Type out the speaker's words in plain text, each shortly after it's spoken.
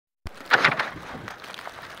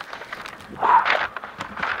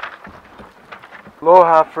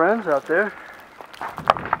Aloha friends out there.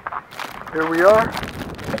 Here we are.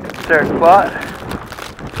 There's Plott,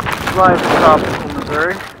 Belize, tropical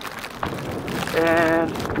Missouri. And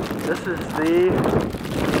this is the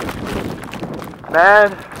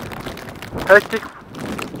mad, hectic,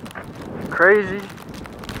 crazy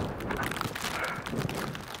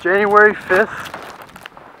January 5th.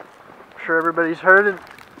 I'm sure everybody's heard it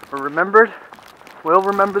or remembered. Will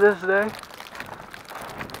remember this day.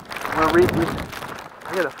 I'm gonna read these.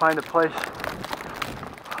 I gotta find a place.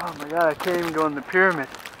 Oh my god, I can't even go in the pyramid.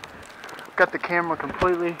 Got the camera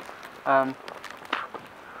completely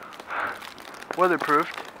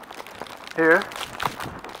weatherproofed here.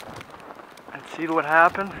 And see what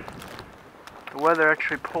happened? The weather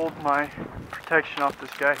actually pulled my protection off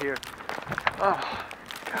this guy here. Oh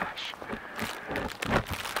gosh.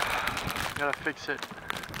 Gotta fix it.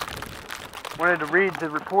 Wanted to read the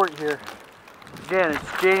report here. Again,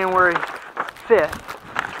 it's January 5th,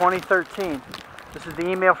 2013. This is the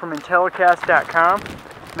email from Intellicast.com.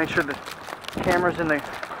 Make sure the camera's in the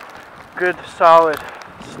good solid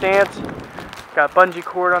stance. Got bungee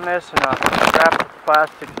cord on this and wrapped with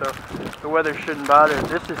plastic, so the weather shouldn't bother.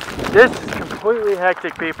 This is completely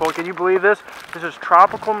hectic, people. Can you believe this? This is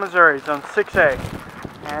tropical Missouri. It's on 6A,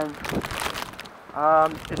 and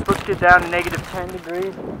it's supposed to get down to negative 10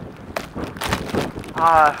 degrees.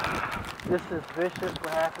 This is vicious.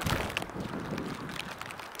 What happened?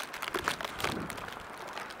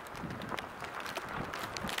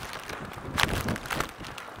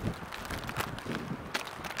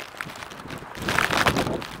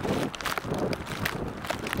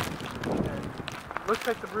 Looks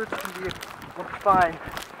like the roots can be fine.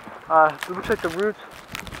 It looks like the roots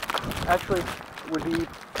actually would be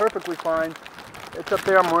perfectly fine. It's up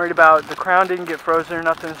there. I'm worried about the crown didn't get frozen or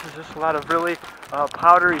nothing. This is just a lot of really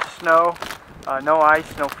powdery snow. No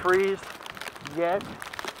ice, no freeze yet.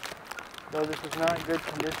 Though this is not in good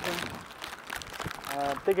condition.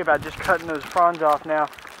 I'm thinking about just cutting those fronds off now.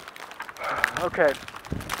 Okay.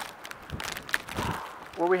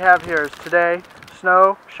 What we have here is today,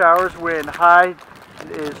 snow, showers, wind. High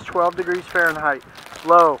is 12 degrees Fahrenheit.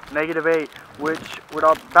 Low, -8, which would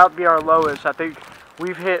about be our lowest. I think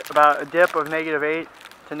we've hit about a dip of -8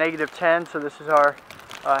 to -10, so this is our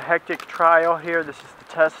hectic trial here. This is the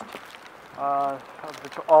test of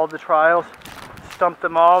all the trials. Stump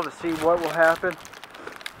them all to see what will happen.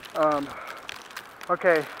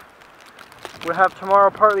 Okay, we'll have tomorrow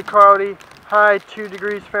partly cloudy, high 2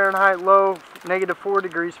 degrees Fahrenheit, low -4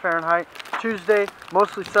 degrees Fahrenheit. Tuesday,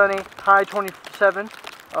 mostly sunny, high 27,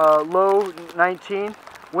 low 19.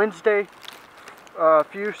 Wednesday,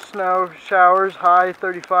 few snow showers, high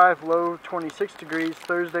 35, low 26 degrees.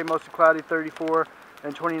 Thursday, mostly cloudy, 34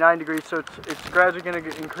 and 29 degrees. So it's gradually going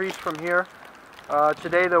to increase from here.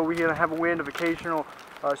 Today, though, we're going to have a wind of occasional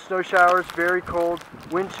snow showers, very cold.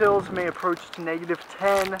 Wind chills may approach to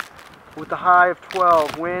 -10 with a high of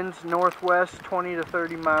 12. Winds northwest 20 to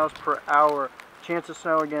 30 miles per hour. Chance of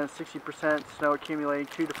snow again 60%. Snow accumulating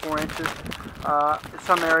 2 to 4 inches. In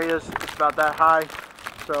some areas it's about that high,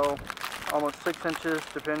 so almost 6 inches,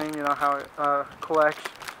 depending how it collects.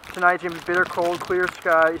 Tonight's gonna be bitter cold, clear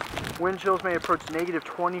skies. Wind chills may approach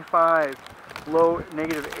 -25, low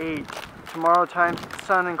 -8. Tomorrow, times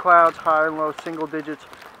sun and clouds, high and low single digits,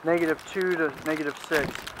 -2 to -6.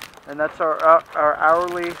 And that's our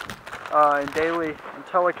hourly and daily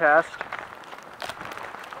telecast.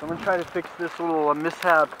 I'm going to try to fix this little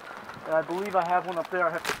mishap. And I believe I have one up there I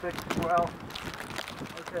have to fix as well.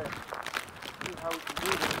 Okay. Let's see how we can do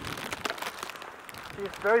this. See,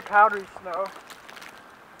 it's very powdery snow.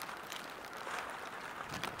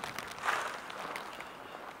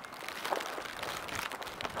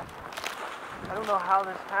 I don't know how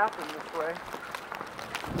this happened this way.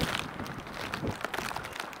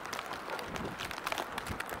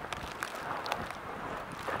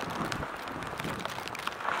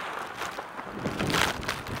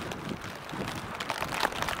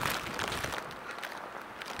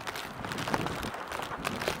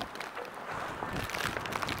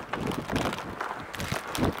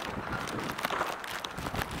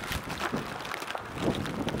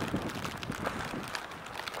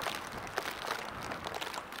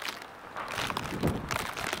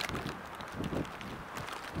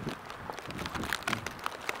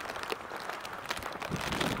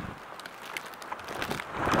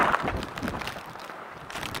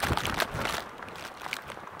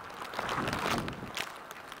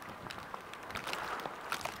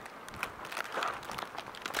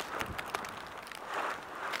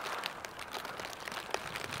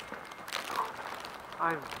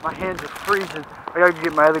 My hands are freezing. I gotta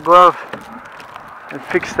get my other glove and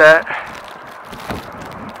fix that.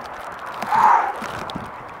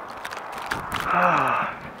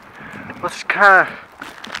 Let's try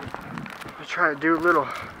to do a little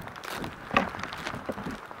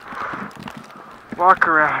walk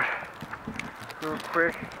around real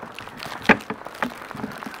quick.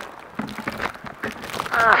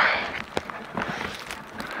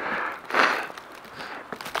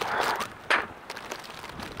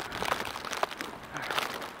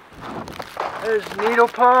 There's needle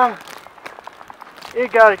palm.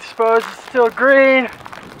 It got exposed. It's still green.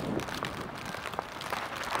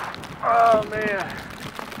 Oh man.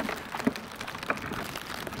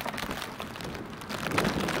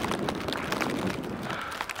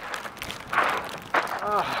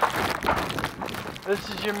 Oh, this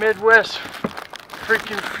is your Midwest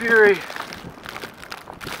freaking fury.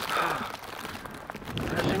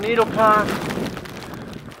 There's your needle palm.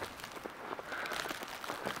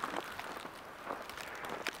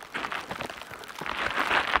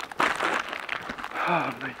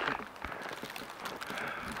 Oh my God.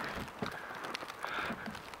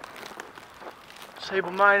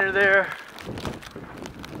 Sable miner there.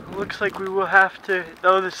 Looks like we will have to,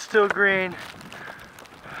 though it's still green,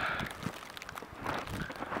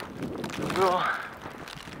 we'll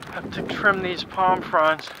have to trim these palm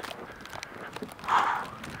fronds.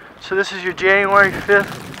 So this is your January 5th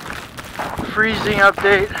freezing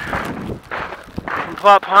update from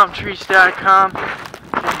PlottPalmTrees.com.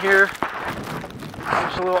 And here,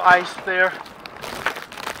 there's a little ice there.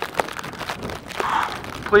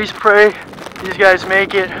 Please pray these guys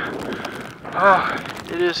make it. Oh,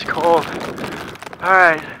 it is cold.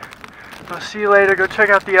 Alright, I'll see you later. Go check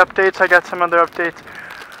out the updates. I got some other updates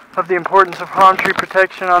of the importance of palm tree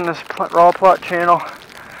protection on this raw Plott channel.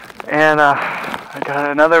 And I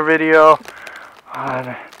got another video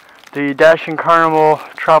on the Dashing Carnival,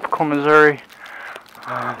 Tropical Missouri.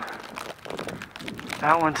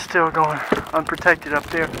 That one's still going unprotected up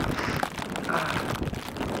there.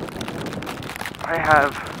 I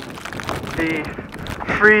have the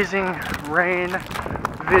freezing rain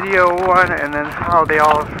video one, and then how they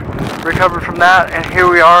all recovered from that. And here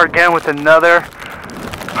we are again with another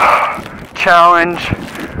challenge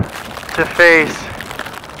to face.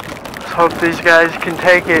 Let's hope these guys can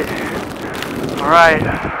take it.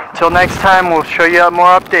 Alright, till next time, we'll show you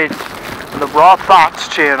more updates on the Raw Thoughts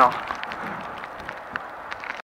channel.